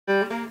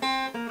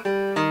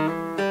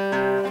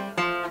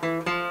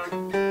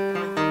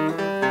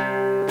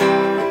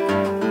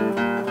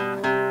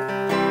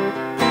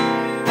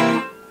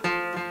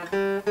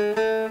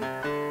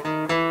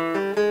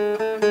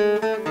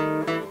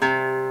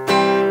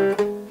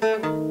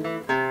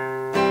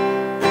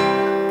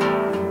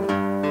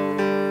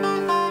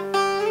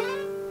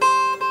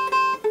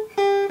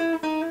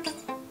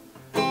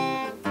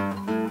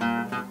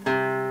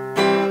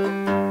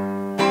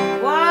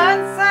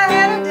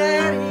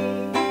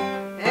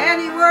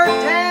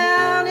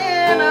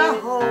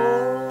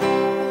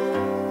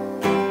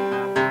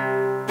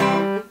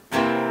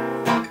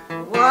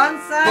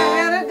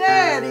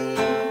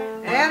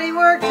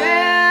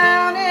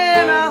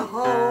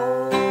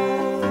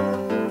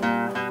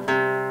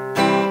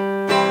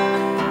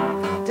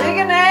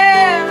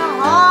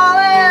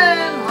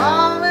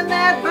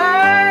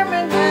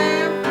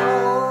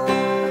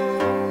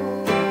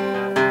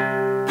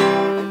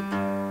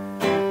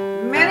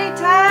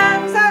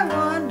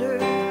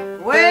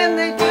when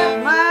they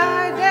took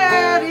my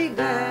daddy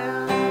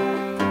down.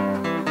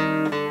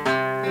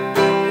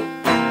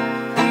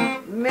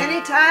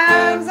 Many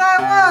times I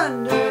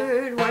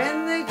wondered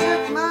when they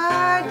took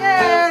my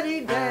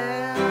daddy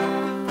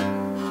down.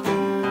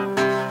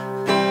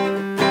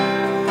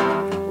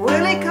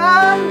 Will he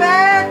come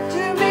back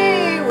to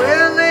me?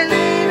 Will they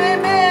leave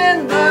him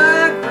in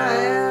the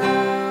ground?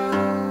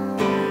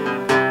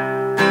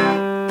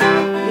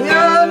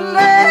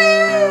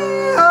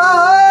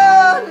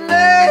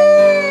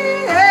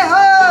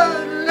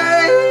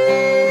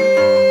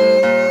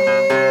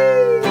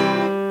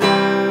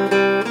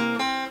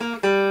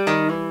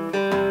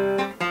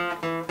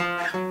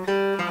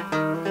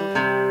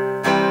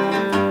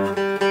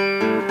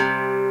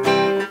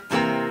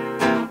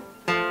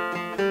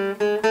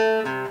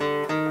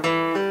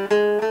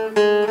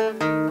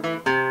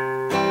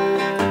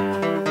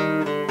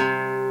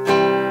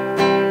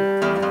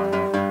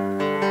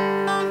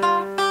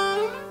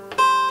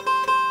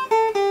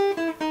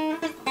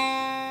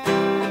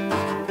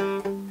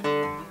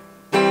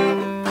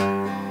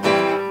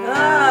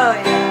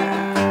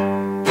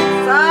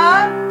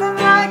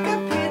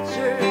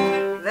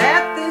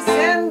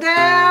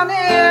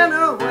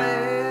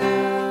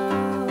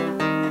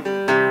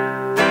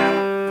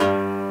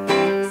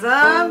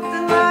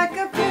 Something like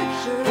a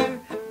picture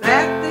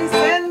that they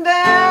send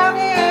down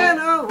in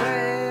a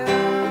well.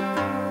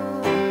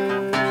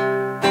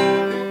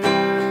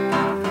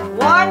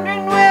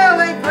 Wondering will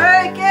they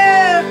break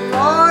it?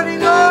 Lordy,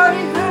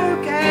 Lordy, who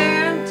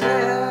can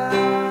tell?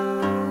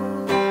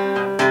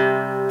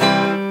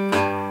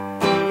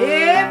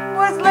 It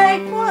was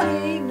late one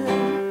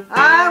evening,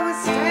 I was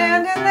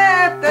standing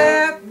at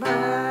that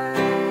mine.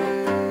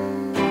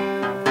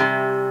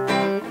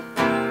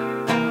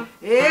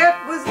 It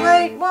was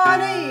late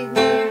one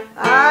evening,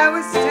 I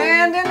was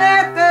standing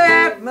at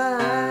that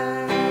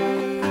mine.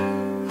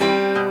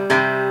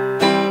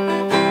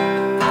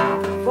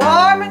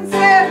 Foreman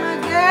said my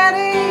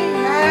daddy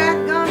had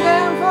gone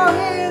down for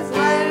his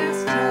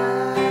last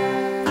time.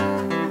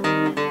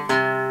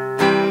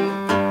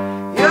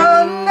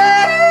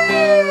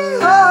 Yo-lay,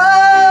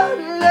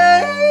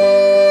 ho-lay,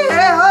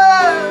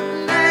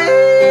 ho-lay.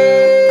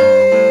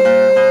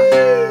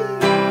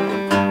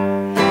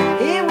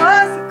 He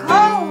was a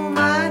coal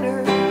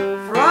miner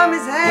from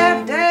his hat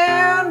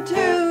down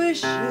to his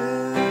shoe.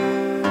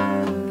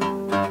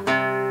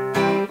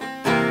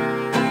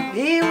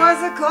 He was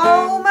a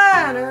coal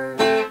miner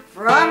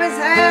from his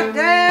hat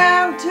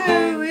down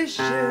to his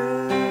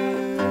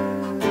shoe.